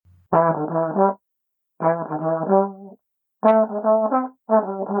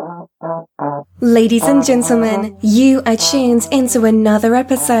Ladies and gentlemen, you are tuned into another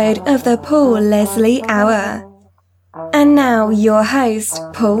episode of the Paul Leslie Hour. And now your host,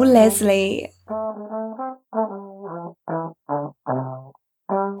 Paul Leslie.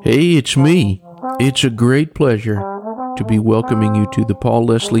 Hey, it's me. It's a great pleasure to be welcoming you to the Paul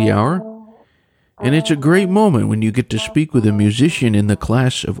Leslie Hour. And it's a great moment when you get to speak with a musician in the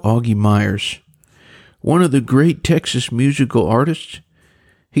class of Augie Meyers, one of the great Texas musical artists.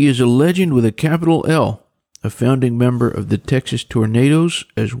 He is a legend with a capital L, a founding member of the Texas Tornadoes,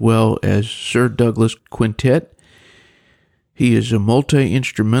 as well as Sir Douglas Quintet. He is a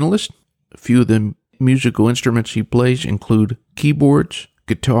multi-instrumentalist. A few of the musical instruments he plays include keyboards,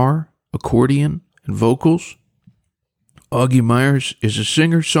 guitar, accordion, and vocals. Augie Meyers is a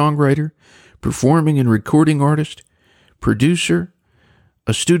singer-songwriter, performing and recording artist, producer,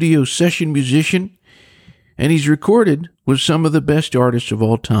 a studio session musician, and he's recorded with some of the best artists of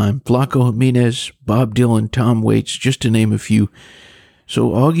all time, Flaco Jiménez, Bob Dylan, Tom Waits, just to name a few. So,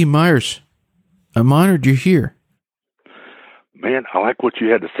 Augie Meyers, I'm honored you're here. Man, I like what you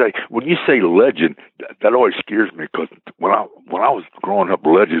had to say. When you say legend, that always scares me, because when I was growing up,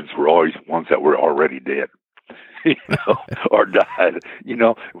 legends were always ones that were already dead, or died.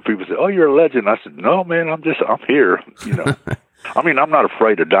 People say, "Oh, you're a legend." I said, "No, man, I'm here." I mean, I'm not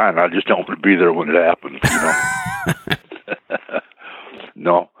afraid of dying. I just don't want to be there when it happens.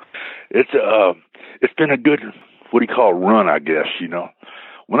 No, it's been a good, what do you call, run, I guess.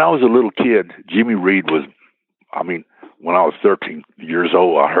 When I was a little kid, Jimmy Reed was, when I was 13 years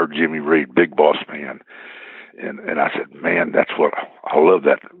old, I heard Jimmy Reed, Big Boss Man. And I said, man, that's what, I love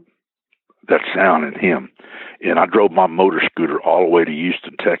that sound in him. And I drove my motor scooter all the way to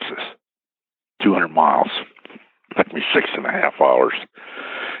Houston, Texas, 200 miles. Took me 6.5 hours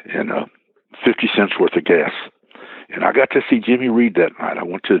and 50 cents worth of gas. And I got to see Jimmy Reed that night. I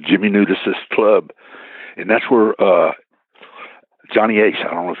went to Jimmy Nudis's club, and that's where Johnny Ace,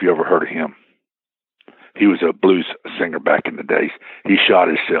 I don't know if you ever heard of him. He was a blues singer back in the days. He shot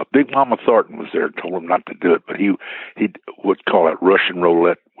himself. Big Mama Thornton was there and told him not to do it, but he would call it Russian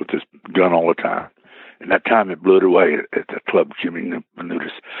roulette with his gun all the time. And that time it blew it away at the club, Jimmy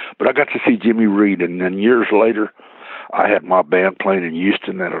Nudis. But I got to see Jimmy Reed, and then years later, I had my band playing in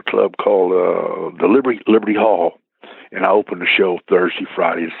Houston at a club called the Liberty Hall, and I opened the show Thursday,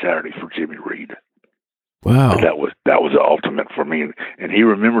 Friday, and Saturday for Jimmy Reed. Wow. And that was the ultimate for me. And he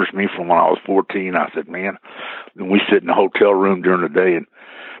remembers me from when I was 14. I said, man, and we sit in the hotel room during the day and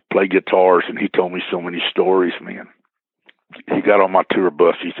play guitars, and he told me so many stories, man. He got on my tour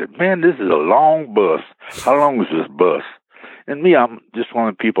bus. He said, man, this is a long bus. How long is this bus? And me, I'm just one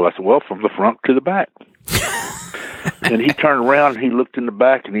of the people. I said, well, from the front to the back. And he turned around and he looked in the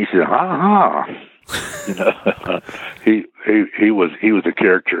back and he said, ha ha. He was a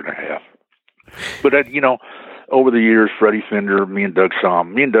character and a half. But over the years, Freddie Fender, me and Doug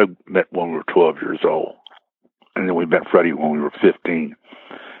met when we were 12 years old. And then we met Freddie when we were 15.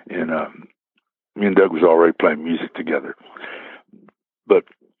 And me and Doug was already playing music together. But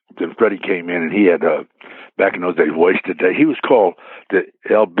then Freddie came in, and he had, back in those days, Wasted Day. He was called the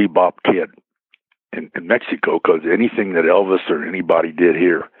El Bebop Kid in Mexico, because anything that Elvis or anybody did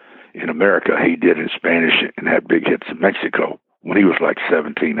here in America, he did in Spanish and had big hits in Mexico when he was like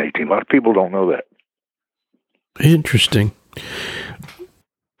 17, 18. A lot of people don't know that. Interesting.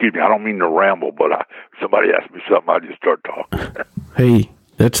 Excuse me, I don't mean to ramble, but somebody asked me something, I just start talking. Hey,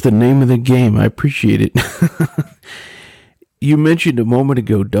 that's the name of the game. I appreciate it. You mentioned a moment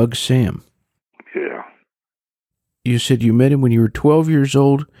ago Doug Sam. Yeah. You said you met him when you were 12 years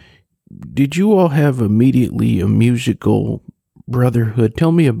old. Did you all have immediately a musical brotherhood?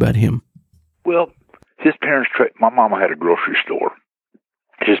 Tell me about him. Well, his parents, my mama had a grocery store.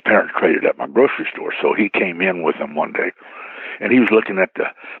 His parents traded at my grocery store, so he came in with them one day, and he was looking at the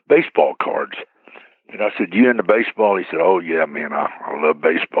baseball cards. And I said, you into baseball? He said, oh, yeah, man, I love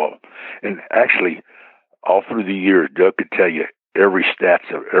baseball. And actually, all through the years, Doug could tell you every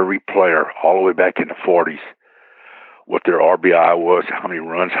stats of every player all the way back in the 40s, what their RBI was, how many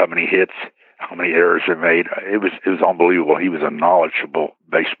runs, how many hits, how many errors they made. It was unbelievable. He was a knowledgeable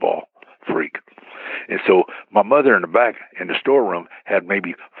baseball freak. And so my mother in the back in the storeroom had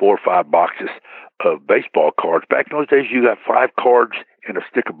maybe 4 or 5 boxes of baseball cards. Back in those days, you got 5 cards and a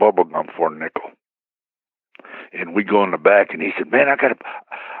stick of bubble gum for a nickel. And we go in the back, and he said, man, I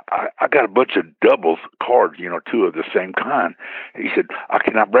got a bunch of doubles cards, 2 of the same kind. He said,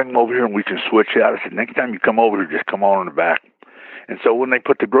 can I bring them over here and we can switch out? I said, next time you come over here, just come on in the back. And so when they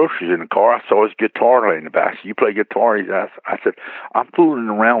put the groceries in the car, I saw his guitar laying in the back. I said, "You play guitar?" I said, "I'm fooling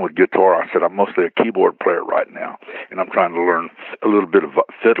around with guitar." I said, "I'm mostly a keyboard player right now, and I'm trying to learn a little bit of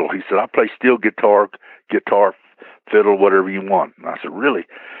fiddle." He said, "I play steel guitar, fiddle, whatever you want." And I said, "Really?"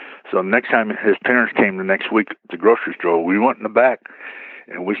 So next time his parents came the next week at the grocery store, we went in the back,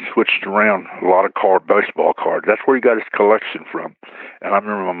 and we switched around a lot of baseball cards. That's where he got his collection from. And I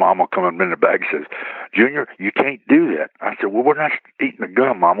remember my mama coming in the bag and says, "Junior, you can't do that." I said, "Well, we're not eating the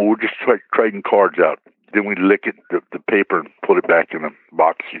gum, Mama. We're just trading cards out." Then we lick it, the paper, and put it back in the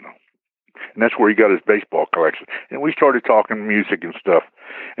box, And that's where he got his baseball collection. And we started talking music and stuff.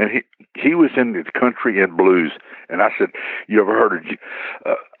 And he was into country and blues. And I said, "You ever heard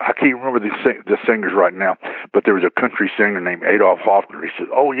of?" I can't remember the singers right now, but there was a country singer named Adolph Hoffner. He said,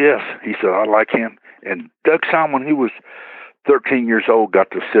 "Oh yes." He said, "I like him." And Doug Simon, when he was 13 years old,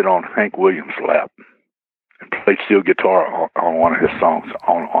 got to sit on Hank Williams' lap and play steel guitar on one of his songs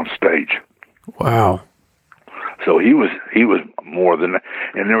on stage. Wow. So he was more than that.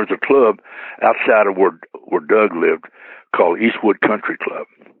 And there was a club outside of where Doug lived called Eastwood Country Club.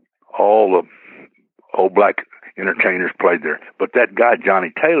 All the old black entertainers played there. But that guy,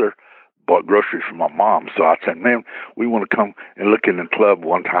 Johnny Taylor, bought groceries for my mom. So I said, "Man, we want to come and look in the club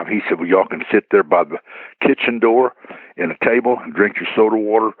one time." He said, "Well, y'all can sit there by the kitchen door in a table and drink your soda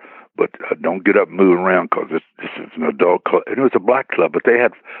water, but don't get up and move around because this is an adult club." And it was a black club, but they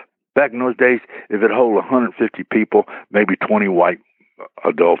had, back in those days, if it held 150 people, maybe 20 white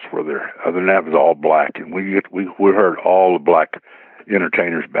adults were there. Other than that, it was all black. And we heard all the black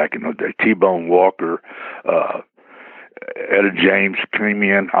entertainers back in those days. T-Bone Walker, Etta James came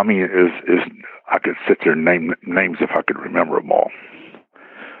in. I mean, I could sit there and name names if I could remember them all.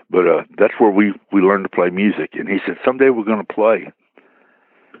 But that's where we learned to play music. And he said, "Someday we're going to play."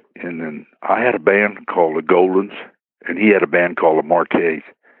 And then I had a band called the Goldens, and he had a band called the Marquets.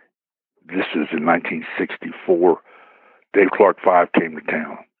 This is in 1964. Dave Clark 5 came to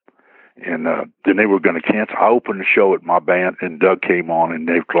town. And then they were going to cancel. I opened the show at my band, and Doug came on in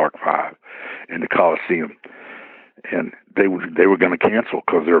Dave Clark 5 in the Coliseum. And they were going to cancel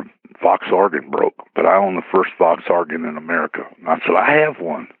because their Vox organ broke. But I own the first Vox organ in America. And I said, "I have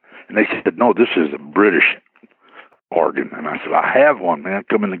one." And they said, "No, this is a British organ." And I said, "I have one, man.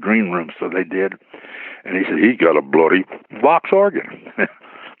 Come in the green room." So they did. And he said, "He got a bloody Vox organ."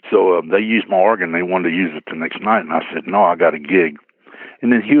 So they used my organ. They wanted to use it the next night. And I said, "No, I got a gig."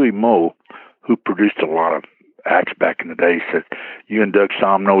 And then Huey Moe, who produced a lot of acts back in the day, said, "You and Doug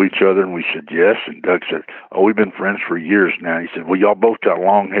Somm know each other?" And we said, "Yes." And Doug said, "Oh, we've been friends for years now." He said, "Well, y'all both got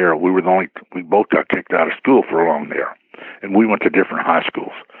long hair. We both got kicked out of school for long hair. And we went to different high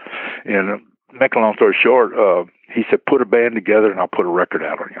schools." And make a long story short, he said, "Put a band together and I'll put a record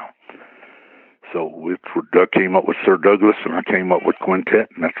out on y'all." So Doug came up with Sir Douglas, and I came up with Quintet,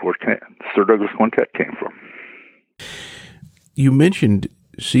 and that's where Sir Douglas Quintet came from. You mentioned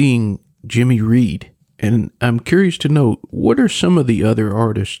seeing Jimmy Reed, and I'm curious to know, what are some of the other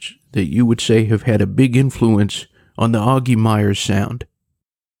artists that you would say have had a big influence on the Augie Meyers sound?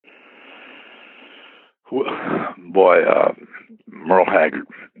 Boy, Merle Haggard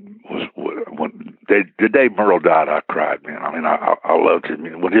was when the day Merle died. I cried, man. I mean, I loved him.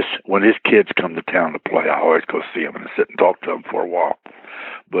 When his kids come to town to play, I always go see him and sit and talk to him for a while.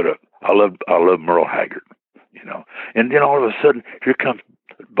 But I love Merle Haggard, And then all of a sudden, here comes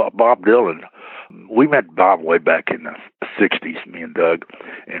Bob Dylan. We met Bob way back in the '60s, me and Doug,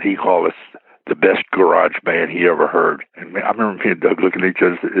 and he called us the best garage band he ever heard. And I remember me and Doug looking at each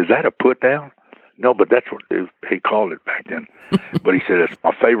other and said, "Is that a put down?" No, but that's what he called it back then. But he said, "It's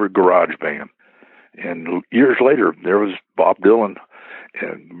my favorite garage band." And years later, there was Bob Dylan,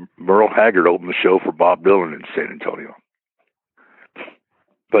 and Merle Haggard opened the show for Bob Dylan in San Antonio.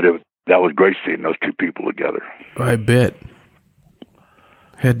 But that was great seeing those two people together. I bet.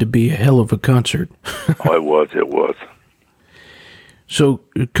 Had to be a hell of a concert. Oh, it was. So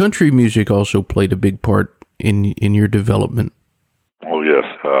country music also played a big part in your development. Oh, yes.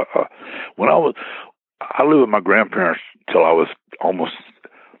 When I lived with my grandparents until I was almost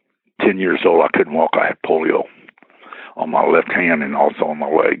 10 years old. I couldn't walk. I had polio on my left hand and also on my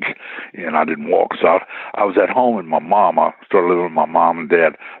legs, and I didn't walk. So I was at home with my mom. I started living with my mom and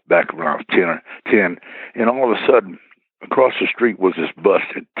dad back when I was 10, and all of a sudden, across the street was this bus.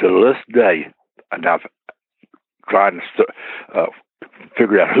 And to this day, and I've tried to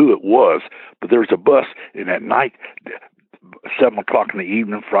figure out who it was, but there was a bus, and at night, 7 o'clock in the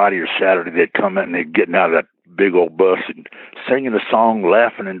evening, Friday or Saturday, they'd come in and they'd get out of that big old bus and singing a song,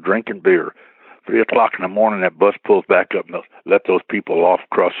 laughing and drinking beer. 3 o'clock in the morning, that bus pulls back up and let those people off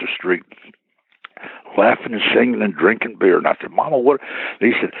across the street. laughing and singing and drinking beer. And I said, Mama, what?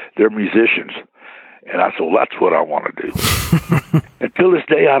 And he said, they're musicians. And I said, well, that's what I want to do. Until this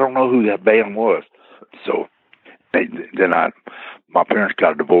day, I don't know who that band was. So then my parents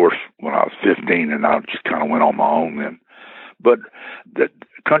got a divorce when I was 15, and I just kind of went on my own then. But the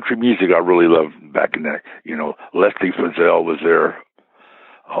country music I really loved back in the, Leslie Fazell was there.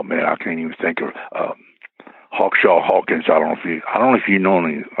 Oh man, I can't even think of Hawkshaw Hawkins. I don't know if you know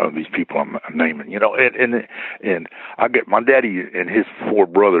any of these people I'm naming. And I get my daddy and his four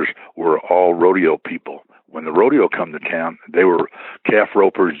brothers were all rodeo people. When the rodeo come to town, they were calf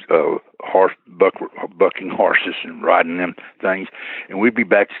ropers, bucking horses and riding them things. And we'd be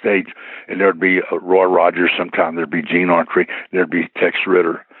backstage, and there'd be Roy Rogers. Sometimes there'd be Gene Autry. There'd be Tex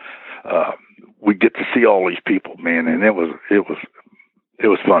Ritter. We'd get to see all these people, man, and it was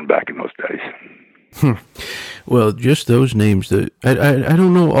fun back in those days. Well, just those names. I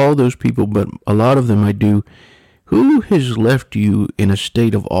don't know all those people, but a lot of them I do. Who has left you in a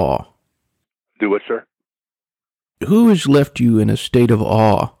state of awe? Do what, sir? Who has left you in a state of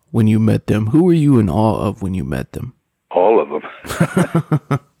awe when you met them? Who were you in awe of when you met them? All of them.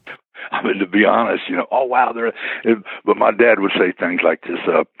 I mean, to be honest, oh wow, but my dad would say things like this.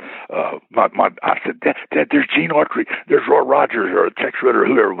 I said, Dad, there's Gene Autry, there's Roy Rogers, or Tex Ritter,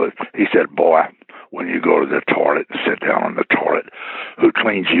 whoever it was. He said, boy, when you go to the toilet and sit down on the toilet, who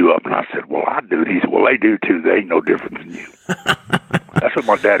cleans you up? And I said, well, I do. He said, well, they do too. They ain't no different than you. That's what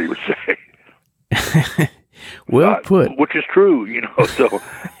my daddy would say. Well put. Which is true, so,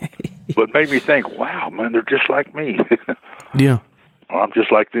 but made me think, wow, man, they're just like me. Yeah. Well, I'm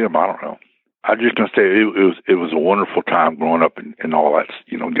just like them. I don't know. I'm just going to say it was a wonderful time growing up and all that,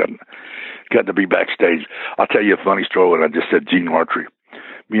 got to be backstage. I'll tell you a funny story when I just said Gene Autry.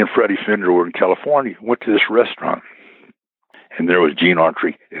 Me and Freddie Fender were in California, went to this restaurant, and there was Gene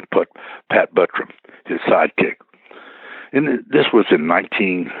Autry and Pat Buttram, his sidekick. And this was in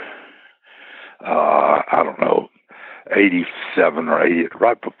 87 or 88,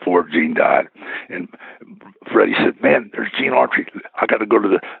 right before Gene died. And Freddie said, "Man, there's Gene Autry. I got to go to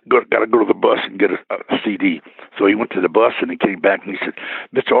the bus and get a CD." So he went to the bus and he came back and he said,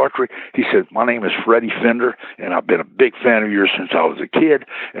 "Mr. Autry," he said, "my name is Freddie Fender, and I've been a big fan of yours since I was a kid,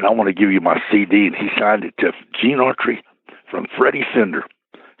 and I want to give you my CD." And he signed it to Gene Autry from Freddie Fender.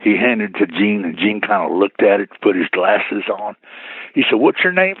 He handed it to Gene, and Gene kind of looked at it, put his glasses on. He said, "What's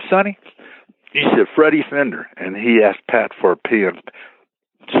your name, Sonny?" He said, "Freddie Fender." And he asked Pat for a pen.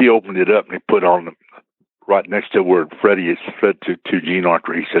 She opened it up and he put on right next to the word Freddie, it's said to Gene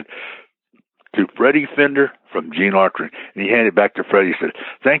Autry. He said, "To Freddie Fender from Gene Autry." And he handed it back to Freddie. He said,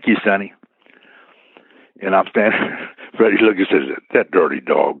 "Thank you, Sonny." And I'm standing, Freddie looked and says, "That dirty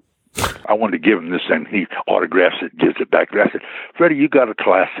dog." I wanted to give him this thing. He autographs it, gives it back. I said, "Freddie, you got a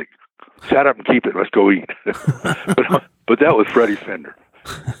classic. Shut up and keep it. Let's go eat." but that was Freddie Fender.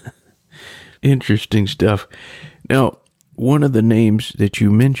 Interesting stuff. Now, one of the names that you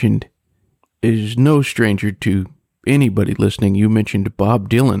mentioned is no stranger to anybody listening. You mentioned Bob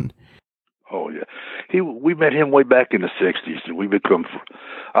Dylan. Oh, yeah. We met him way back in the 60s, and we become,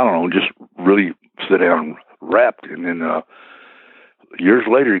 just really sit down and rapped. And then years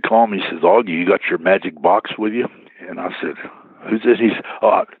later, he called me. He says, "Augie, you got your magic box with you?" And I said, "Who's this?" He said,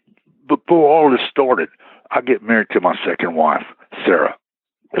 "Before all this started, I get married to my second wife, Sarah."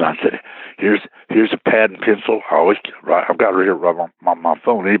 And I said, here's a pad and pencil. I've got it here right on my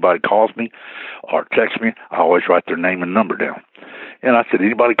phone. Anybody calls me or texts me, I always write their name and number down. And I said,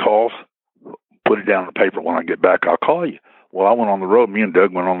 anybody calls, put it down on paper. When I get back, I'll call you. Well, I went on the road. Me and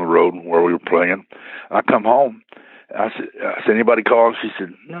Doug went on the road where we were playing. I come home. I said, anybody calls? She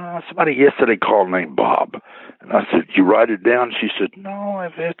said, "No, somebody yesterday called named Bob." And I said, "You write it down?" She said, "No,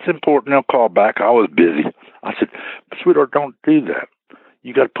 if it's important, they'll call back. I was busy." I said, "Sweetheart, don't do that.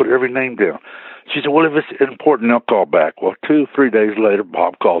 You got to put every name down." She said, "Well, if it's important, they'll call back." Well, 2-3 days later,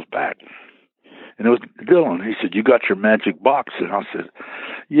 Bob calls back. And it was Dylan. He said, "You got your magic box?" And I said,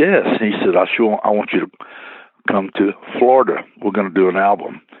 "Yes." And he said, I want you to come to Florida. We're going to do an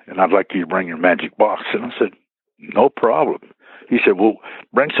album, and I'd like you to bring your magic box." And I said, "No problem." He said, "Well,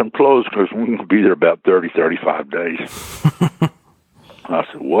 bring some clothes because we're going to be there about 35 days. I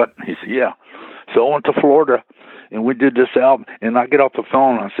said, "What?" He said, "Yeah." So I went to Florida, and we did this album, and I get off the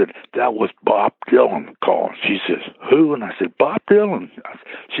phone, and I said, "That was Bob Dylan calling." She says, "Who?" And I said, "Bob Dylan."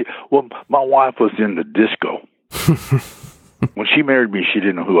 Well, my wife was in the disco. When she married me, she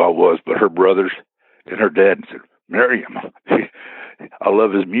didn't know who I was, but her brothers and her dad said, "Marry him. I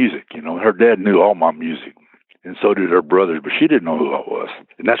love his music." Her dad knew all my music, and so did her brothers, but she didn't know who I was.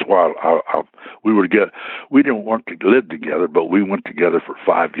 And that's why we were together. We didn't want to live together, but we went together for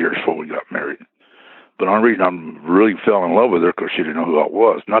 5 years before we got married. But the only reason I really fell in love with her because she didn't know who I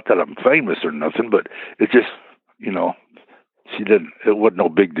was. Not that I'm famous or nothing, but it just, she didn't. It wasn't no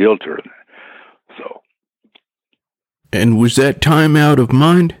big deal to her. So. And was that Time Out of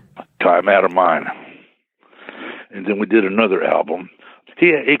Mind? Time Out of Mind. And then we did another album.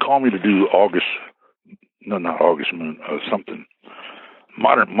 He called me to do not August Moon, something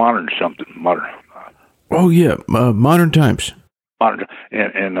modern something. Oh yeah, Modern Times.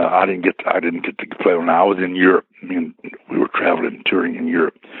 And I didn't get to play when I was in Europe. We were traveling, touring in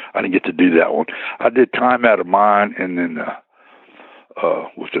Europe. I didn't get to do that one. I did Time Out of Mind, and then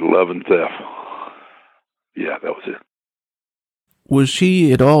was it Love and Theft? Yeah, that was it. Was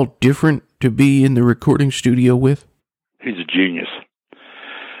he at all different to be in the recording studio with? He's a genius.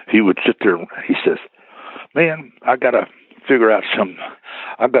 He would sit there. He says, "Man, I gotta figure out some.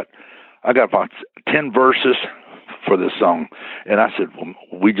 I got about 10 verses for this song." And I said, "Well,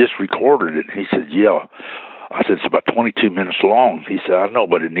 we just recorded it." He said, "Yeah." I said, "It's about 22 minutes long." He said, "I know,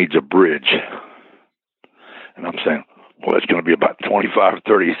 but it needs a bridge." And I'm saying, "Well, it's going to be about 25 or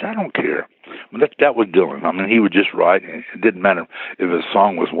 30. He said, "I don't care." But that was Dylan. He would just write, and it didn't matter if a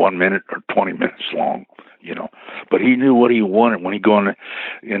song was 1 minute or 20 minutes long, But he knew what he wanted when he go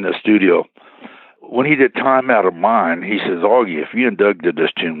in the studio. When he did Time Out of Mind, he says, "Augie, if you and Doug did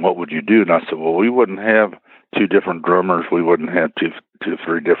this tune, what would you do?" And I said, "Well, we wouldn't have two different drummers. We wouldn't have two,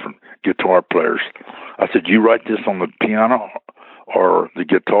 3 different guitar players." I said, "You write this on the piano or the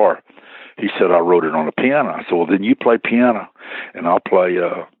guitar?" He said, "I wrote it on the piano." I said, "Well, then you play piano, and I'll play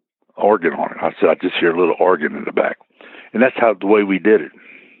organ on it." I said, "I just hear a little organ in the back." And that's the way we did it.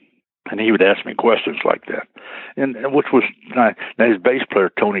 And he would ask me questions like that, and which was nice. Now, his bass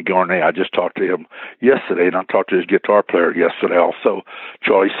player, Tony Garnet, I just talked to him yesterday, and I talked to his guitar player yesterday also,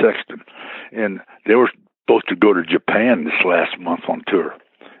 Charlie Sexton. And they were supposed to go to Japan this last month on tour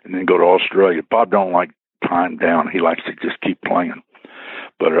and then go to Australia. Bob don't like time down. He likes to just keep playing.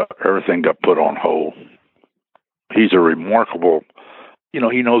 But everything got put on hold. He's a remarkable...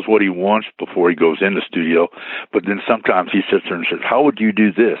 he knows what he wants before he goes in the studio, but then sometimes he sits there and says, "How would you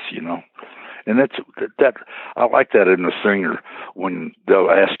do this?" And that I like that in a singer when they'll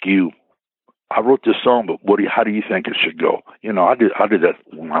ask you, "I wrote this song, but how do you think it should go?" I did that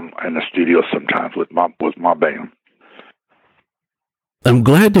when I'm in the studio sometimes with my band. I'm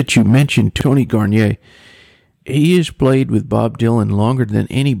glad that you mentioned Tony Garnier. He has played with Bob Dylan longer than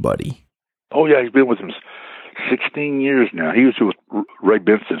anybody. Oh yeah, he's been with him 16 years now. He was with Ray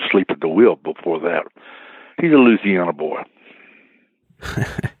Benson, Sleep at the Wheel before that. He's a Louisiana boy.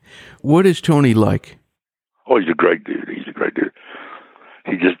 What is Tony like? Oh, he's a great dude.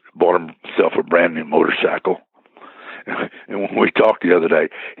 He just bought himself a brand new motorcycle. And when we talked the other day,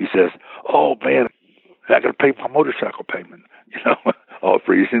 he says, "Oh man, I got to pay my motorcycle payment." All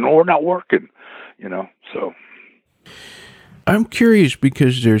for you. And we're not working, so. I'm curious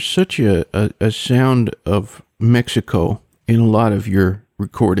because there's such a sound of Mexico in a lot of your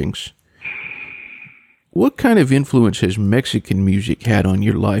recordings. What kind of influence has Mexican music had on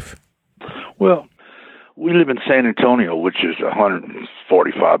your life? Well, we live in San Antonio, which is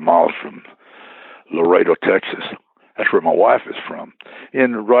 145 miles from Laredo, Texas. That's where my wife is from.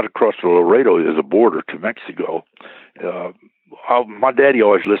 And right across the Laredo is a border to Mexico. My daddy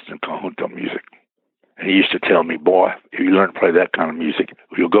always listened to conjunto music. And he used to tell me, "Boy, if you learn to play that kind of music,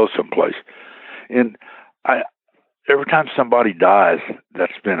 you'll go someplace." And every time somebody dies,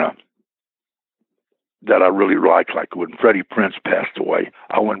 that I really like when Freddie Prinze passed away,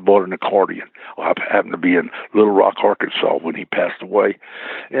 I went and bought an accordion. I happened to be in Little Rock, Arkansas when he passed away.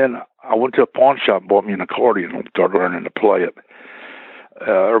 And I went to a pawn shop and bought me an accordion and started learning to play it.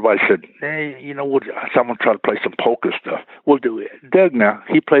 Everybody said, "Hey, someone try to play some polka stuff." Well, Doug now,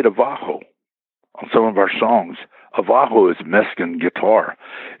 he played a bajo on some of our songs. A bajo is a Mexican guitar.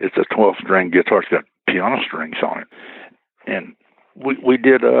 It's a 12-string guitar. It's got piano strings on it. And we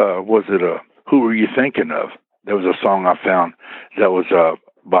did, Who Were You Thinking Of? There was a song I found that was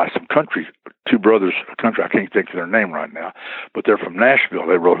by some two brothers, country. I can't think of their name right now, but they're from Nashville.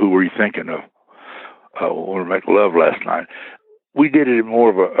 They wrote Who Were You Thinking Of? Want to Make Love Last Night. We did it in more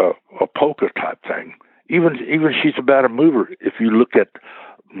of a polka type thing. Even She's About a Mover, if you look at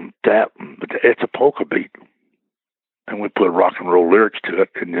that, it's a polka beat. And we put rock and roll lyrics to it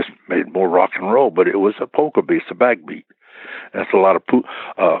and just made more rock and roll, but it was a polka beat, it's a backbeat. That's a lot of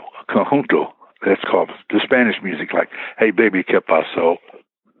conjunto. That's called the Spanish music, like Hey Baby Que Paso,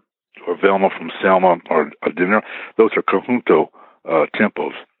 or Velma from Selma, or Dinner. Those are conjunto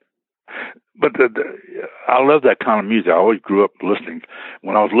tempos. But I love that kind of music. I always grew up listening.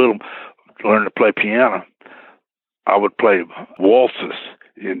 When I was little, learning to play piano, I would play waltzes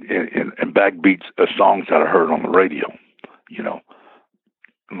in backbeats of songs that I heard on the radio. You know,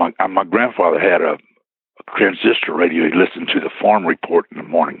 my grandfather had a transistor radio. He listened to the farm report in the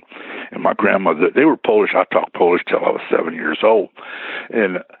morning, and my grandmother, they were Polish. I talked Polish till I was 7 years old,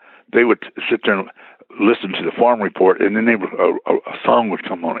 and they would sit there and listen to the farm report, and then a song would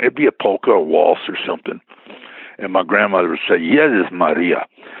come on. It'd be a polka, a waltz, or something. And my grandmother would say, "Yes, Maria,"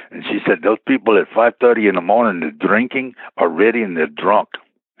 and she said, "Those people at 5:30 in the morning, they're drinking already and they're drunk."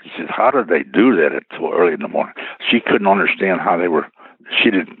 She said, "How did they do that at so early in the morning?" She couldn't understand how they were. She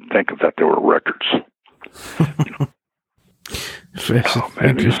didn't think that there were records. You know?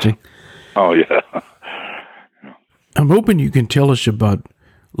 Interesting. Oh yeah. I'm hoping you can tell us about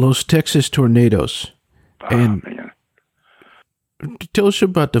Los Texas Tornadoes, and tell us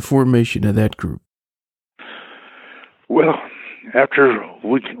about the formation of that group. Well, after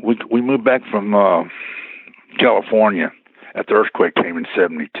we moved back from California, after the earthquake came in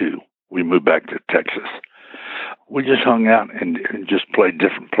 '72, we moved back to Texas. We just hung out and just played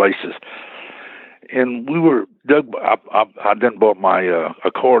different places. And Doug, I then bought my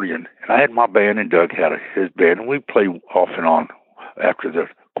accordion, and I had my band, and Doug had his band, and we played off and on after the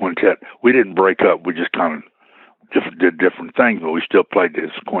quintet. We didn't break up. We just kind of did different things, but we still played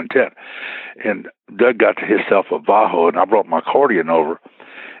this quintet. And Doug got to himself a bajo, and I brought my accordion over,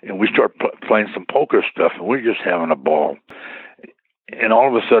 and we started playing some polka stuff, and we were just having a ball. And all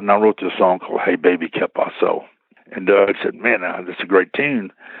of a sudden, I wrote this song called "Hey Baby, Que Paso?" And Doug said, "Man, that's a great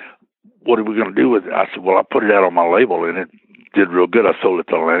tune. What are we going to do with it?" I said, "Well, I put it out on my label, and it did real good. I sold it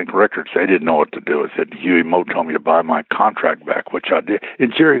to Atlantic Records. They didn't know what to do with it. Huey Moe told me to buy my contract back, which I did."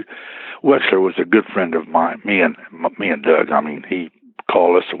 And Jerry Wexler was a good friend of mine, me and Doug. I mean, he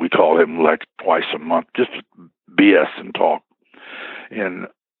called us, and we called him like twice a month, just BS and talk. And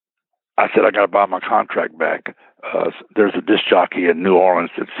I said, "I got to buy my contract back." There's a disc jockey in New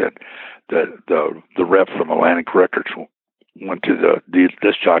Orleans that said that the rep from Atlantic Records went to the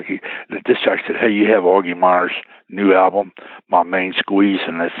disc jockey. The disc jockey said, "Hey, you have Augie Meyers' new album, My Main Squeeze?"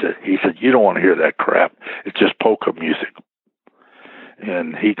 And he said, "You don't want to hear that crap. It's just polka music."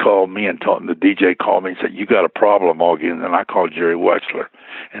 And he called me and the DJ called me and said, "You got a problem, Augie." And then I called Jerry Wexler,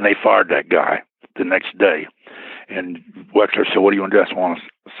 and they fired that guy the next day. And Wexler said, "What do you want to do?" I said, "I want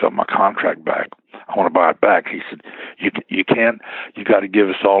to sell my contract back. I want to buy it back." He said, You can't. You got to give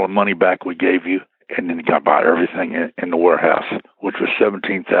us all the money back we gave you, and then you got to buy everything in the warehouse," which was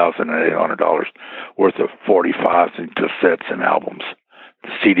 $17,800 worth of 45s and cassettes and albums. The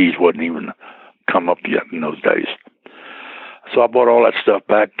CDs wouldn't even come up yet in those days. So I bought all that stuff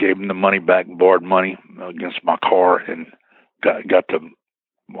back, gave him the money back, borrowed money against my car, and got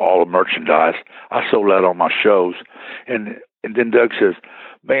all the merchandise. I sold that on my shows, and then Doug says,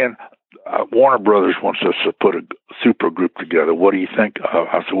 "Man, Warner Brothers wants us to put a super group together. What do you think?"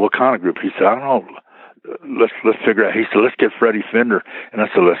 I said, "What kind of group?" He said, "I don't know. Let's figure out." He said, "Let's get Freddie Fender," and I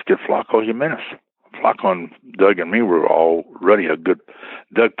said, "Let's get Flaco Jiménez." Flaco and Doug and me were already a good.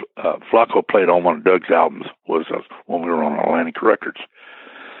 Flaco played on one of Doug's albums was when we were on Atlantic Records,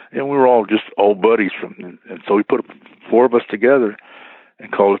 and we were all just old buddies and so we put 4 of us together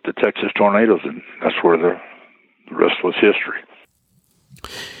and called it the Texas Tornadoes, and that's where the rest was history.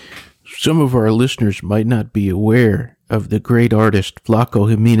 Some of our listeners might not be aware of the great artist Flaco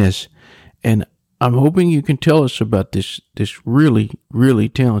Jiménez, and I'm hoping you can tell us about this really, really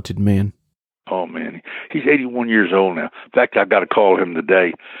talented man. Oh, man. He's 81 years old now. In fact, I got to call him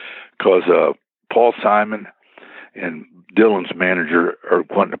today because Paul Simon and Dylan's manager are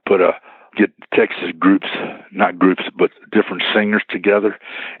wanting to get Texas groups, not groups, but different singers together,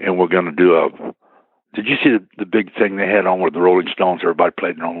 and we're going to do did you see the big thing they had on with the Rolling Stones? Everybody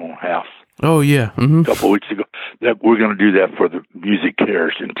played in their own house. Oh, yeah. Mm-hmm. A couple of weeks ago. We're going to do that for the Music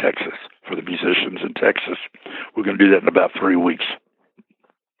Cares in Texas, for the musicians in Texas. We're going to do that in about 3 weeks.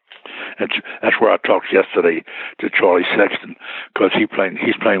 That's where I talked yesterday to Charlie Sexton, because he's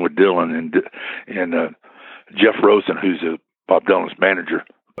playing with Dylan, and Jeff Rosen, who's Bob Dylan's manager,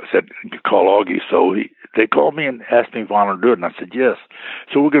 said, "Call Augie." So they called me and asked me if I wanted to do it, and I said yes.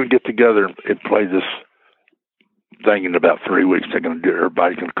 So we're going to get together and play this thing in about 3 weeks.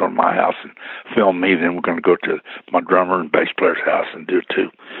 Everybody's going to come to my house and film me. Then we're going to go to my drummer and bass player's house and do it too.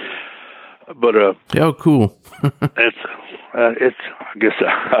 But how cool! it's I guess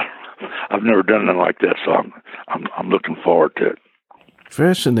I've never done anything like that, so I'm looking forward to it.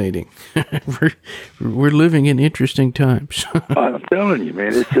 Fascinating. We're living in interesting times. I'm telling you,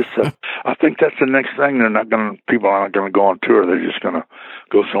 man. It's just I think that's the next thing. People aren't going to go on tour. They're just going to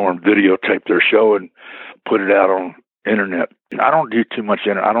go somewhere and videotape their show and put it out on internet. I don't do too much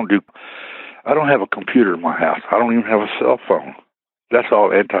internet. I don't have a computer in my house. I don't even have a cell phone. That's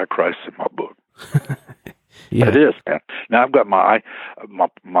all Antichrist in my book. Yeah. It is, man. Now I've got my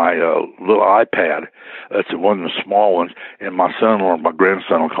little iPad. It's one of the small ones, and my son or my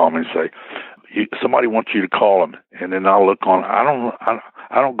grandson will call me and say, "Somebody wants you to call him," and then I'll look on. I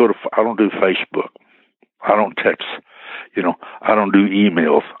don't do Facebook. I don't text. I don't do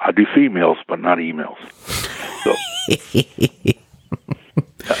emails. I do females, but not emails. So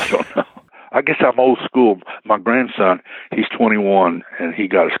I don't know. I guess I'm old school. My grandson, he's 21, and he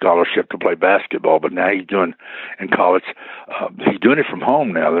got a scholarship to play basketball, but now he's doing in college. He's doing it from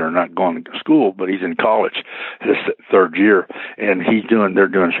home now. They're not going to school, but he's in college, his third year, and he's going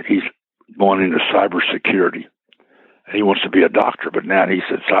into cybersecurity. He wants to be a doctor, but now he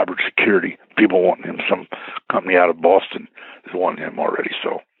said cybersecurity. People want him. Some company out of Boston is wanting him already.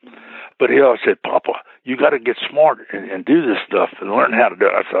 So, but he always said, "Papa, you got to get smart and do this stuff and learn how to do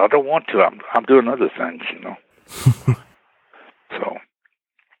it." I said, "I don't want to. I'm doing other things, So,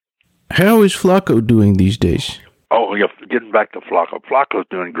 how is Flaco doing these days? Oh, yeah. Getting back to Flaco. Flaco's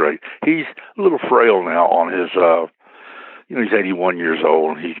doing great. He's a little frail now on his. He's 81 years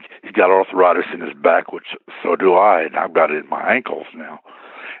old, and he's got arthritis in his back, which so do I, and I've got it in my ankles now.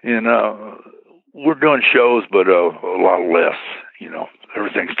 And we're doing shows, but a lot less.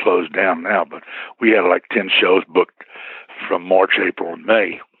 Everything's closed down now, but we had like 10 shows booked from March, April, and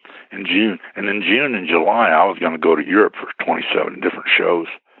May, and June. And in June and July, I was going to go to Europe for 27 different shows.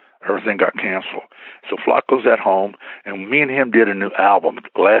 Everything got canceled. So Flaco's at home, and me and him did a new album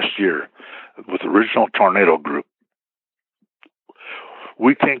last year with the original Tornado group.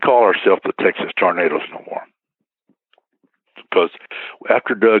 We can't call ourselves the Texas Tornadoes no more. Because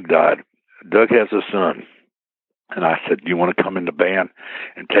after Doug died, Doug has a son. And I said, "Do you want to come in the band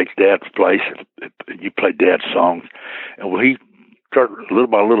and take Dad's place? And you play Dad's songs." And he started little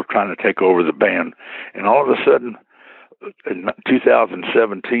by little trying to take over the band. And all of a sudden, in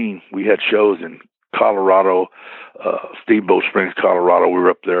 2017, we had shows in Colorado, Steamboat Springs, Colorado. We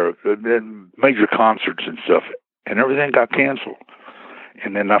were up there, and major concerts and stuff. And everything got canceled.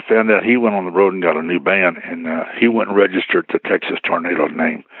 And then I found out he went on the road and got a new band, and he went and registered the Texas Tornado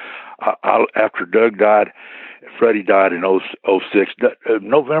name. After Doug died, Freddie died in 06.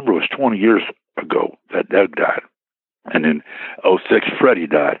 November was 20 years ago that Doug died. And in 06, Freddie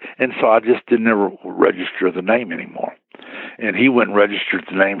died. And so I just didn't ever register the name anymore. And he went and registered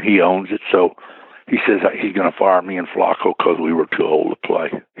the name. He owns it. So he says he's going to fire me and Flaco because we were too old to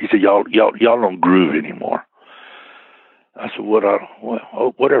play. He said, y'all don't groove anymore. I said,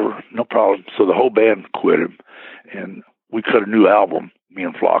 whatever, no problem. So the whole band quit him, and we cut a new album, me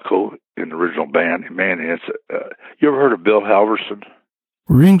and Flaco in the original band. And man, it's you ever heard of Bill Halverson?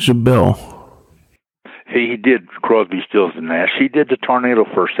 Rings a bell. He did Crosby, Stills, and Nash. He did the Tornado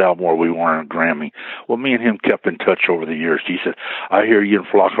first album where we won a Grammy. Well, me and him kept in touch over the years. He said, "I hear you and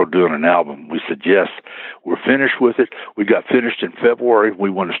Flaco doing an album." We said, "Yes." We're finished with it. We got finished in February. We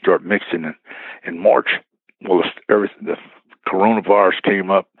want to start mixing in March. Well, the coronavirus came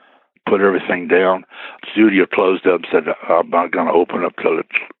up, put everything down. The studio closed up, said, "I'm not going to open up till it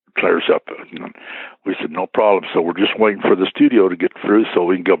clears up." And we said, "No problem." So we're just waiting for the studio to get through so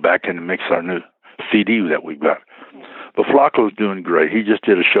we can go back in and mix our new CD that we got. But Flaco's doing great. He just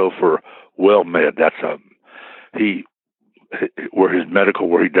did a show for WellMed. That's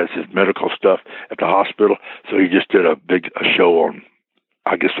where he does his medical stuff at the hospital. So he just did a show on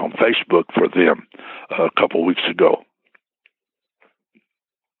Facebook for them a couple weeks ago.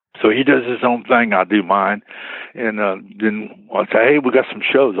 So he does his own thing, I do mine. And then I say, "Hey, we got some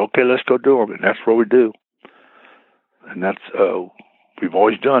shows. Okay, let's go do them." And that's what we do. And that's we've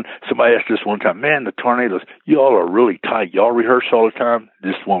always done. Somebody asked us one time, "Man, the Tornadoes, y'all are really tight. Y'all rehearse all the time?"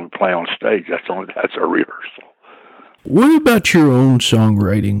 Just when we play on stage, that's our rehearsal. What about your own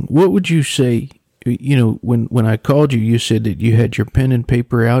songwriting? What would you say? When I called you, you said that you had your pen and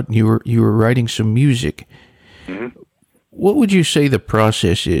paper out and you were writing some music. Mm-hmm. What would you say the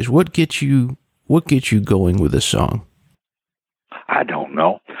process is? What gets you going with a song? I don't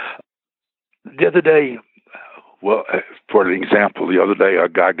know. The other day, for an example, a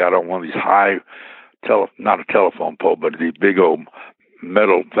guy got on one of these high, not a telephone pole, but these big old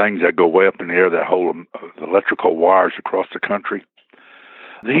metal things that go way up in the air that hold electrical wires across the country.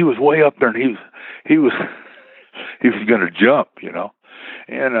 He was way up there, and he was going to jump,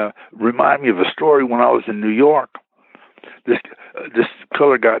 and remind me of a story when I was in New York. This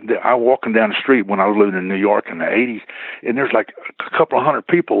color guy, I was walking down the street when I was living in New York in the 80s, and there's like a couple of hundred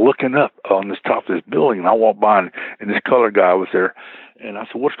people looking up on this top of this building, and I walked by, and this color guy was there, and I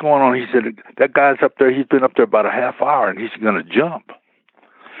said, "What's going on?" He said, "That guy's up there, he's been up there about a half hour, and he's going to jump."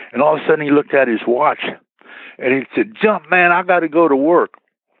 And all of a sudden, he looked at his watch, And he said, "Jump, man, I got to go to work."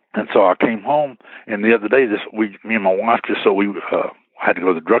 And so I came home, and the other day, me and my wife we had to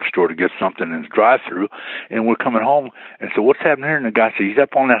go to the drugstore to get something in the drive-thru, and we're coming home, and so what's happening here? And the guy said, he's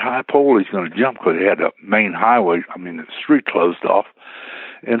up on that high pole, he's going to jump, because they had the main highway, the street closed off.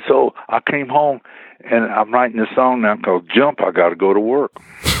 And so I came home, and I'm writing this song now called "Jump, I Got to Go to Work."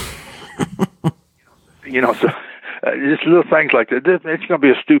 So just little things like that. It's going to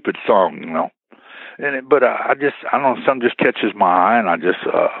be a stupid song, But I don't know, something just catches my eye, and I just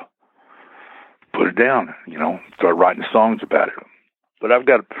put it down, start writing songs about it. But I've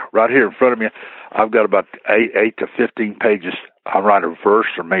got right here in front of me, I've got about 8 to 15 pages. I write a verse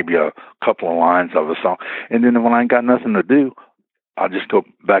or maybe a couple of lines of a song. And then when I ain't got nothing to do, I just go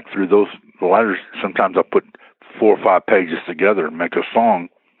back through those letters. Sometimes I put 4 or 5 pages together and make a song.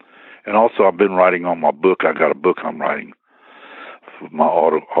 And also I've been writing on my book. I got a book I'm writing, my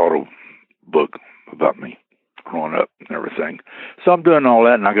auto book about me growing up and everything. So I'm doing all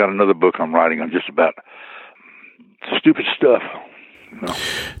that, and I got another book I'm writing on just about stupid stuff.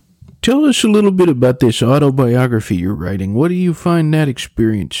 Tell us a little bit about this autobiography you're writing. What do you find that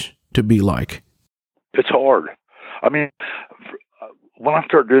experience to be like? It's hard. When I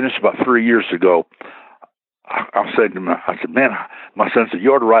started doing this about 3 years ago, I said to him, man, my son said,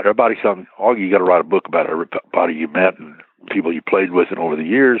 you ought to write. Everybody told me, Augie, you got to write a book about everybody you met and people you played with and over the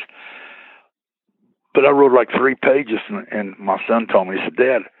years. But I wrote like 3 pages, and my son told me, he said,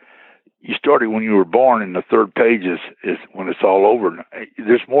 Dad, you started when you were born, and the 3rd page is when it's all over.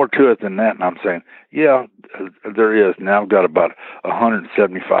 There's more to it than that. And I'm saying, yeah, there is. Now I've got about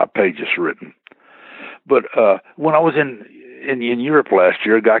 175 pages written. But when I was in Europe last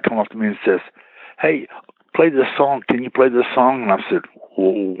year, a guy came up to me and says, hey, play this song. Can you play this song? And I said,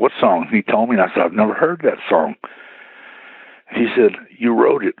 well, what song? He told me, and I said, I've never heard that song. He said, you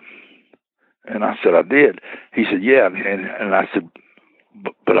wrote it. And I said, I did. He said, yeah. And I said,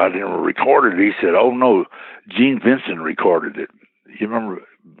 but I didn't record it. He said, oh, no, Gene Vincent recorded it. You remember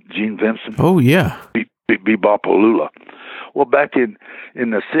Gene Vincent? Oh, yeah. Bebopalula. Well, back in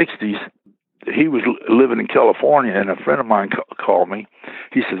the 60s, he was living in California, and a friend of mine called me.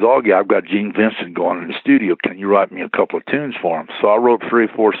 He says, Augie, I've got Gene Vincent going in the studio. Can you write me a couple of tunes for him? So I wrote 3 or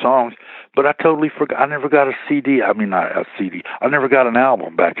 4 songs, but I totally forgot. I never got a CD. Not a CD. I never got an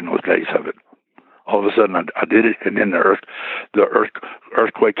album back in those days of it. All of a sudden, I did it, and then the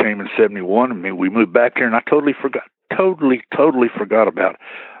earthquake came in '71, and we moved back here, and I totally forgot about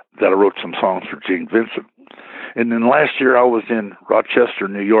that. I wrote some songs for Gene Vincent. And then last year, I was in Rochester,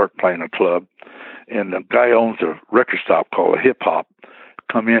 New York, playing a club, and the guy owns a record shop called Hip Hop.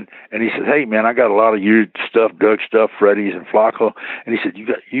 Come in, and he said, "Hey, man, I got a lot of your stuff, Doug stuff, Freddie's and Flaco." And he said,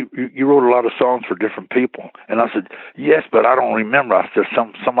 "You wrote a lot of songs for different people." And I said, "Yes, but I don't remember." I said,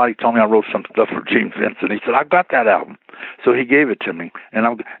 "Somebody told me I wrote some stuff for Gene Vincent." He said, "I got that album." So he gave it to me,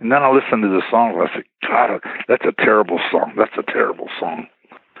 and then I listened to the song. I said, "God, that's a terrible song. That's a terrible song."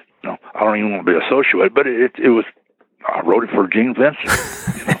 I don't even want to be associated, but it was. I wrote it for Gene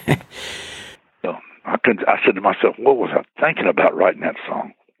Vincent. So I said to myself, what was I thinking about writing that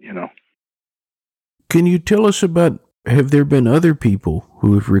song? Can you tell us about, have there been other people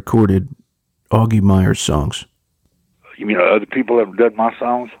who have recorded Augie Meyers songs? You mean other people have done my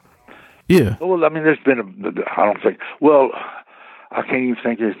songs? Yeah. Well, there's been, I can't even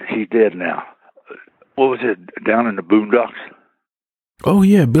think he's dead now. What was it, Down in the Boondocks? Oh,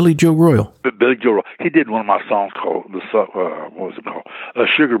 yeah, Billy Joe Royal. Billy Joe Royal. He did one of my songs called, what was it called?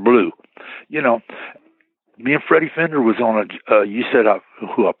 Sugar Blue. Me and Freddie Fender was on you said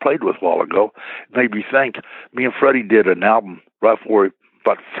who I played with a while ago, made me think, me and Freddie did an album right before,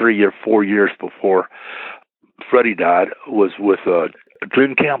 about 3 or 4 years before Freddie died, was with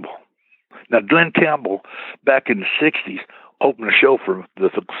Glenn Campbell. Now, Glenn Campbell, back in the 60s, opened a show for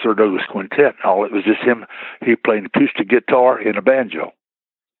the Sir Douglas Quintet. It was just him. He played an acoustic guitar and a banjo.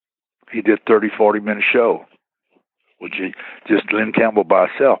 He did 30-40-minute show, which just Glenn Campbell by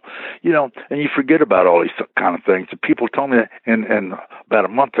himself. And you forget about all these kind of things. People told me, and about a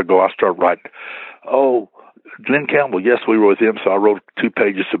month ago, I started writing, oh, Glenn Campbell, yes, we were with him, so I wrote 2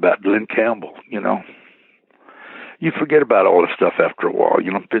 pages about Glenn Campbell, You forget about all this stuff after a while.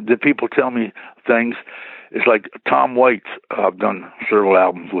 The people tell me things. It's like Tom Waits. I've done several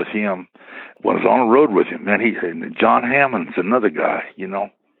albums with him. I was on the road with him. And John Hammond's another guy,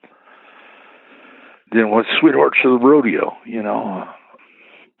 Then what's Sweethearts of the Rodeo,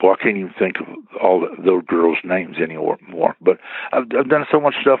 Boy, I can't even think of all those girls' names anymore. But I've done so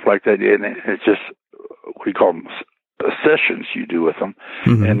much stuff like that, and it's just, what do you call them, sessions you do with them.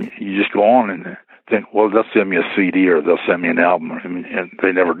 Mm-hmm. And you just go on and think, well, they'll send me a CD or they'll send me an album, and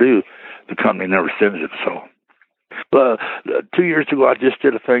they never do. The company never sends it, so Uh, 2 years ago, I just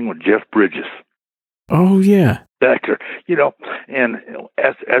did a thing with Jeff Bridges. Oh, yeah. Actor, and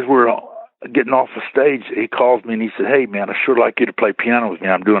as we're getting off the stage, he calls me and he said, "Hey, man, I'd sure like you to play piano with me.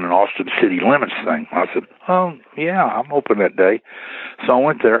 I'm doing an Austin City Limits thing." I said, "Oh, yeah, I'm open that day." So I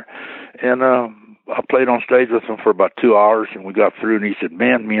went there, and I played on stage with him for about 2 hours, and we got through, and he said,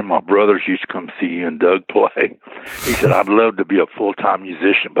 "Man, me and my brothers used to come see you and Doug play." He said, "I'd love to be a full-time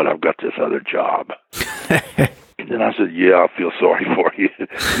musician, but I've got this other job." And I said, "Yeah, I feel sorry for you."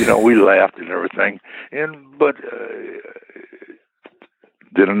 We laughed and everything. But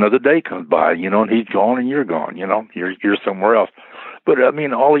then another day comes by, and he's gone and you're gone, you're somewhere else. But I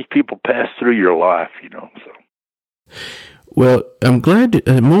mean, all these people pass through your life, so. Well, I'm glad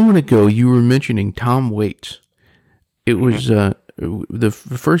a moment ago you were mentioning Tom Waits. It was the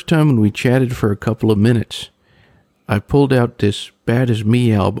first time when we chatted for a couple of minutes, I pulled out this Bad As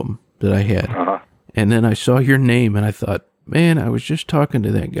Me album that I had. Uh-huh. And then I saw your name and I thought, man, I was just talking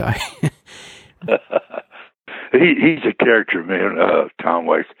to that guy. He's a character, man, Tom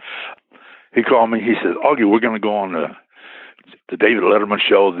Waits. He called me, he said, "Augie, we're going to go on the David Letterman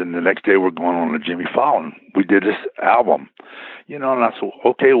show, then the next day we're going on the Jimmy Fallon. We did this album." And I said,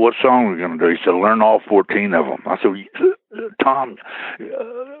 "Okay, what song are we going to do?" He said, "Learn all 14 of them." I said, "Tom,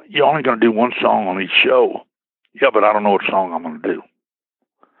 you're only going to do one song on each show." "Yeah, but I don't know what song I'm going to do."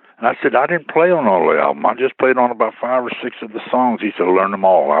 And I said, "I didn't play on all the album. I just played on about 5 or 6 of the songs." He said, "Learn them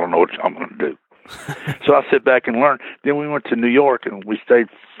all. I don't know what I'm going to do." So I sat back and learned. Then we went to New York, and we stayed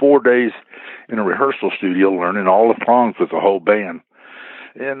 4 days in a rehearsal studio learning all the songs with the whole band.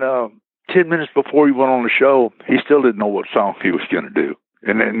 And 10 minutes before he went on the show, he still didn't know what song he was going to do.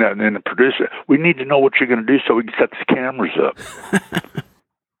 And then the producer, "We need to know what you're going to do so we can set the cameras up."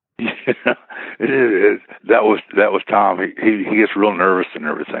 That was Tom. He gets real nervous and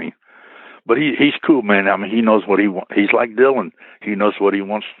everything. But he's cool, man. I mean, he knows what he wants. He's like Dylan. He knows what he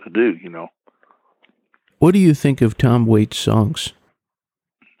wants to do, What do you think of Tom Waits' songs?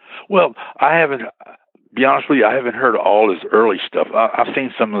 Well, be honest with you, I haven't heard all his early stuff. I've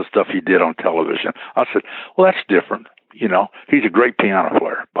seen some of the stuff he did on television. I said, "Well, that's different." He's a great piano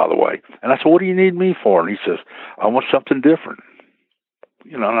player, by the way. And I said, "What do you need me for?" And he says, "I want something different."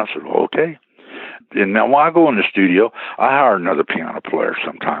 And I said, "Well, okay." And now when I go in the studio, I hire another piano player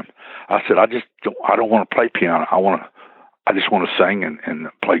sometime. I said, I don't want to play piano. I just want to sing and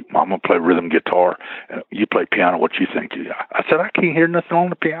play. I'm going to play rhythm guitar. You play piano. What you think? I said, "I can't hear nothing on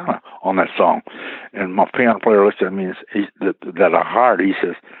the piano on that song." And my piano player looks at me that I hired. He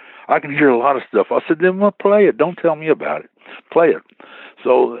says, "I can hear a lot of stuff." I said, "Then we'll play it. Don't tell me about it. Play it."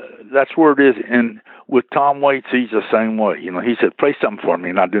 So that's where it is. And with Tom Waits, he's the same way. He said, "Play something for me,"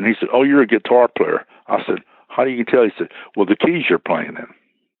 and I did. And he said, "Oh, you're a guitar player." I said, "How do you tell?" He said, "Well, the keys you're playing in."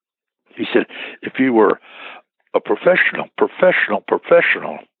 He said, "If you were a professional,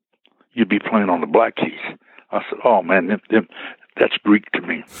 you'd be playing on the black keys." I said, "Oh, man, that's Greek to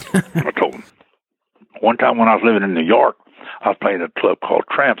me." I told him. One time when I was living in New York, I was playing at a club called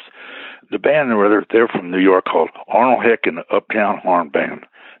Tramps. The band, they're from New York, called Arnold Heck and the Uptown Horn Band.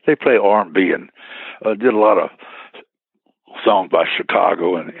 They play R&B and did a lot of songs by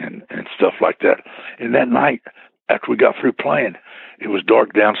Chicago and stuff like that. And that night, after we got through playing, it was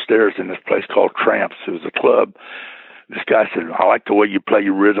dark downstairs in this place called Tramps. It was a club. This guy said, "I like the way you play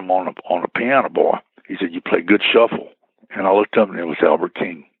your rhythm on a piano, boy." He said, "You play good shuffle." And I looked up, and it was Albert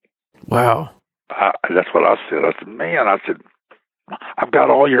King. Wow. That's what I said. I said, "Man," I said, "I've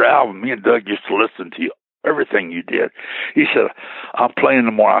got all your album. Me and Doug used to listen to you, everything you did." He said, "I'm playing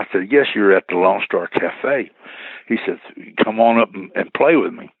tomorrow." I said, "Yes, you're at the Lone Star Cafe." He says, "Come on up and play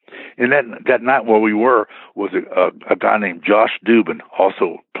with me." And that night where we were was a guy named Josh Dubin,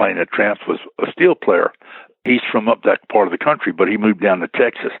 also playing at Tramps, was a steel player. He's from up that part of the country, but he moved down to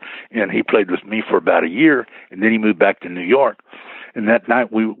Texas, and he played with me for about a year, and then he moved back to New York. And that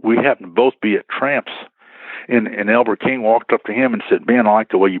night we happened to both be at Tramps, and Albert King walked up to him and said, "Man, I like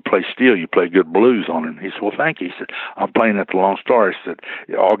the way you play steel. You play good blues on it." He said, "Well, thank you." He said, "I'm playing at the Lone Star." He said,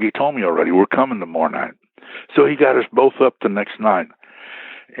 "Augie told me already. We're coming tomorrow night." So he got us both up the next night.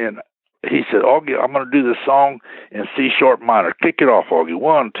 And he said, "Augie, I'm going to do this song in C sharp minor. Kick it off, Augie.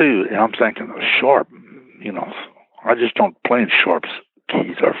 1, 2. And I'm thinking, sharp, I just don't play in sharp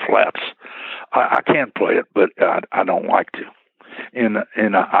keys or flats. I can play it, but I don't like to. And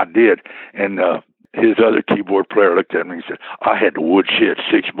I did. And his other keyboard player looked at me and said, "I had to woodshed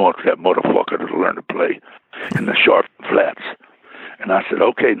 6 months for that motherfucker to learn to play in the sharp flats." And I said,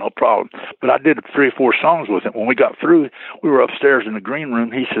 "Okay, no problem." But I did 3 or 4 songs with him. When we got through, we were upstairs in the green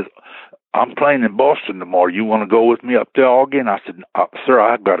room. He said, I'm playing in Boston tomorrow. You want to go with me up there, Augie? And I said, sir,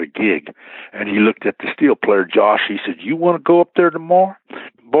 I've got a gig. And he looked at the steel player, Josh. He said, you want to go up there tomorrow,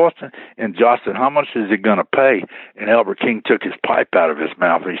 Boston? And Josh said, how much is it going to pay? And Albert King took his pipe out of his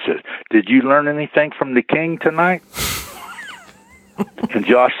mouth. And he says, did you learn anything from the King tonight? And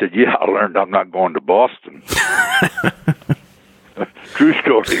Josh said, yeah, I learned I'm not going to Boston. True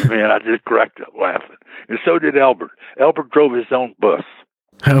story, man. I just cracked up laughing. And so did Albert. Albert drove his own bus.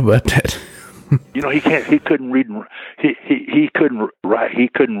 How about that? You know, he couldn't read and he couldn't write. He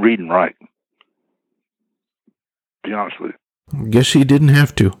couldn't read and write. To be honest with you. Guess he didn't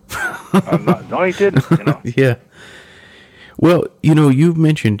have to. No, he didn't. You know. Yeah. Well, you know, you've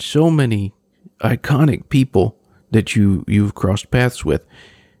mentioned so many iconic people that you've crossed paths with.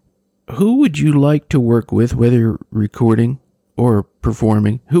 Who would you like to work with, whether recording or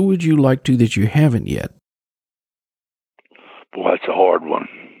performing? Who would you like to that you haven't yet? Boy, that's a hard one.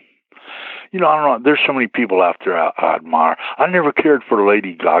 You know, I don't know. There's so many people out there I admire. I never cared for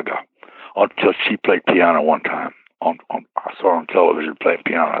Lady Gaga until she played piano one time. I saw her on television playing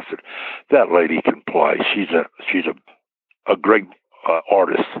piano. I said, that lady can play. She's a great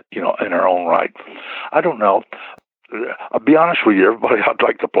artist, you know, in her own right. I don't know. I'll be honest with you. Everybody I'd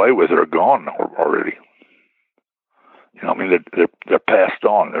like to play with are gone already. You know, I mean, they're passed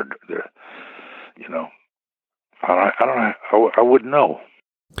on. They're you know. I don't know. I wouldn't know.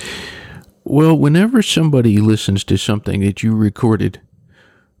 Well, whenever somebody listens to something that you recorded,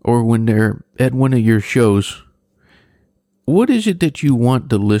 or when they're at one of your shows, what is it that you want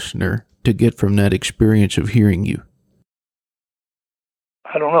the listener to get from that experience of hearing you?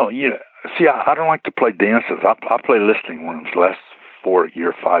 I don't know. Yeah. See, I don't like to play dances. I play listening rooms the last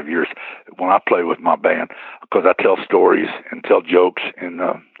 5 years when I play with my band, because I tell stories and tell jokes and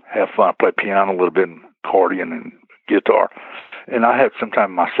have fun. I play piano a little bit, and accordion and guitar. And I have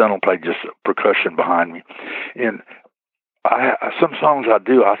sometimes my son will play just percussion behind me. And some songs I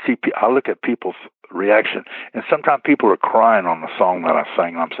do, I look at people's reaction, and sometimes people are crying on the song that I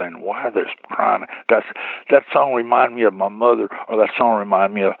sing. I'm saying, why are they crying? That song reminded me of my mother, or that song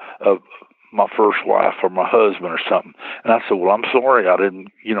reminded me of my first wife or my husband or something. And I said, well, I'm sorry. I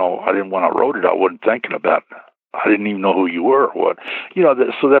didn't, when I wrote it, I wasn't thinking about it. I didn't even know who you were or what. You know,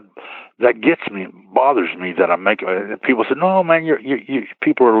 so that gets me, bothers me that I make it. People say, no, man, you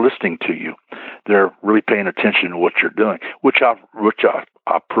people are listening to you. They're really paying attention to what you're doing, which I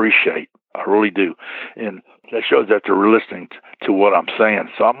appreciate. I really do. And that shows that they're listening to what I'm saying.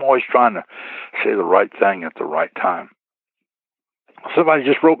 So I'm always trying to say the right thing at the right time. Somebody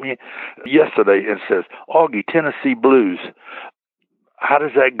just wrote me yesterday and says, Augie, Tennessee Blues, how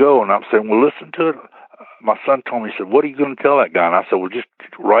does that go? And I'm saying, well, listen to it. My son told me, he said, what are you going to tell that guy? And I said, well, just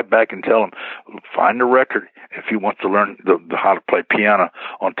write back and tell him, find the record. If he wants to learn how to play piano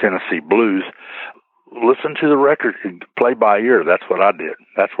on Tennessee Blues, listen to the record and play by ear. That's what I did.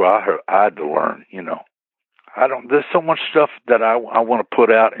 That's what I had to learn, you know. There's so much stuff that I want to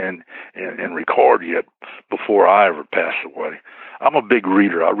put out and record yet before I ever pass away. I'm a big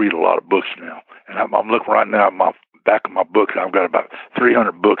reader. I read a lot of books now. And I'm looking right now at my back of my book, and I've got about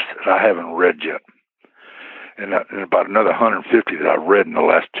 300 books that I haven't read yet. And about another 150 that I've read in the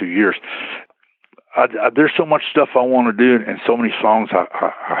last 2 years. There's so much stuff I want to do, and so many songs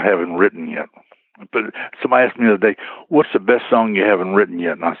I haven't written yet. But somebody asked me the other day, what's the best song you haven't written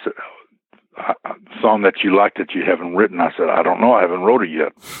yet? And I said, a song that you like that you haven't written. I said, I don't know. I haven't wrote it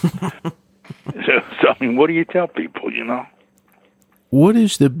yet. So, I mean, what do you tell people, you know? What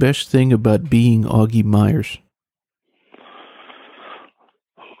is the best thing about being Augie Meyers?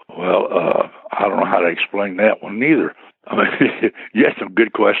 Well, I don't know how to explain that one neither. I mean, you had some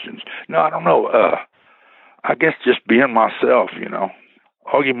good questions. No, I don't know. I guess just being myself, you know.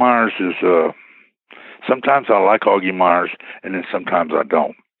 Augie Meyers is, sometimes I like Augie Meyers, and then sometimes I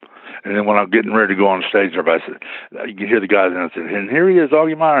don't. And then when I'm getting ready to go on stage, everybody says, you can hear the guys and I say, and here he is,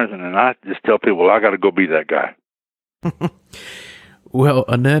 Augie Meyers. And then I just tell people, well, I got to go be that guy. Well,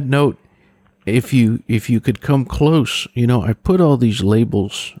 on that note, if you could come close, you know, I put all these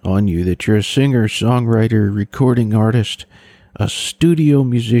labels on you that you're a singer, songwriter, recording artist, a studio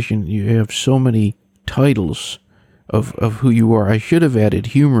musician. You have so many titles of who you are. I should have added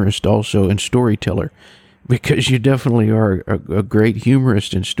humorist also and storyteller, because you definitely are a great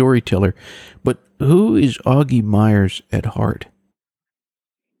humorist and storyteller. But who is Augie Meyers at heart?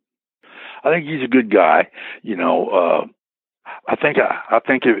 I think he's a good guy. You know, I think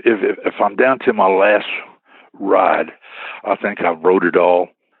if I'm down to my last ride, I think I wrote it all.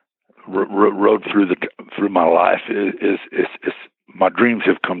 Rode through my life. My dreams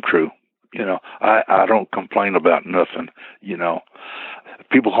have come true. You know, I don't complain about nothing, you know.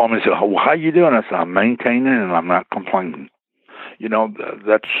 People call me and say, "Oh, how you doing?" I say, "I'm maintaining and I'm not complaining." You know,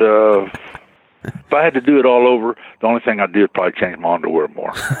 that's, if I had to do it all over, the only thing I'd do is probably change my underwear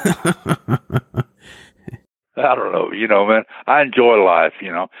more. I don't know, you know, man. I enjoy life,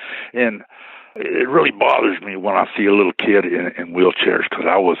 you know. And it really bothers me when I see a little kid in wheelchairs, because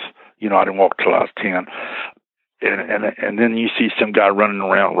I was, you know, I didn't walk till I was 10. And then you see some guy running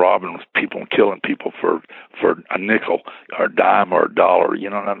around robbing people and killing people for a nickel or a dime or a dollar, you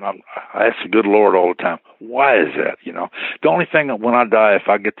know. And I ask the good Lord all the time, why is that, you know? The only thing that when I die, if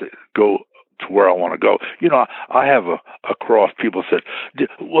I get to go to where I want to go, you know, I have a cross. People said,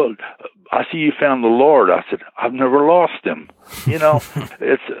 well, I see you found the Lord. I said, I've never lost him. You know,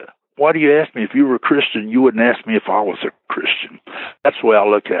 it's, why do you ask me? If you were a Christian, you wouldn't ask me if I was a Christian. That's the way I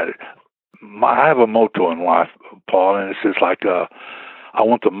look at it. I have a motto in life, Paul, and it's just like, I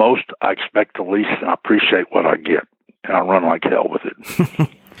want the most, I expect the least, and I appreciate what I get, and I run like hell with it.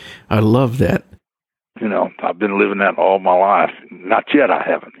 I love that. You know, I've been living that all my life. Not yet, I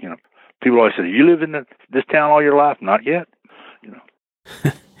haven't. You know, people always say, "You live in this town all your life?" Not yet. You know.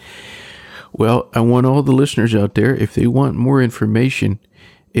 Well, I want all the listeners out there, if they want more information,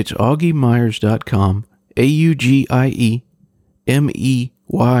 it's AugieMeyers.com, AUGIEMEYERS,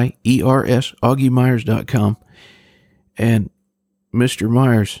 AugieMeyers.com. And Mr.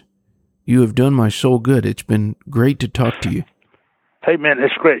 Myers, you have done my soul good. It's been great to talk to you. Hey, man,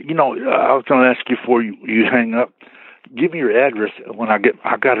 it's great. You know, I was going to ask you before you hang up, give me your address when I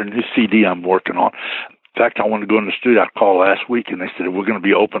got a new CD I'm working on. In fact, I wanted to go in the studio. I called last week, and they said, we're going to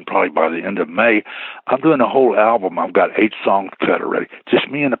be open probably by the end of May. I'm doing a whole album. I've got 8 songs cut already. Just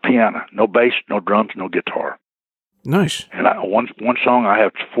me and the piano. No bass, no drums, no guitar. Nice. And one song I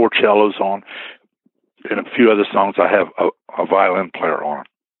have 4 cellos on, and a few other songs I have a violin player on.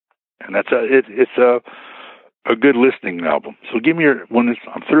 And that's it's a good listening album. So give me when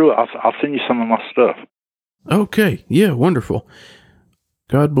I'm through, I'll send you some of my stuff. Okay. Yeah, wonderful.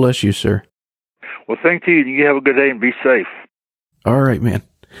 God bless you, sir. Well, thank you. You have a good day and be safe. All right, man.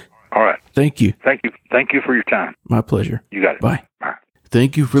 All right. Thank you. Thank you. Thank you for your time. My pleasure. You got it. Bye. Bye.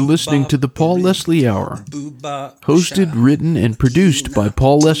 Thank you for listening to the Paul Leslie Hour. Hosted, written, and produced by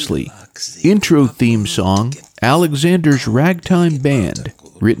Paul Leslie. Intro theme song, Alexander's Ragtime Band,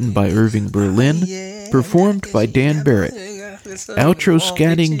 written by Irving Berlin, performed by Dan Barrett. Outro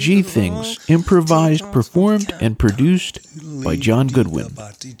scatting G Things, improvised, performed, and produced by John Goodwin.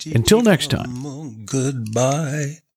 Until next time. Goodbye.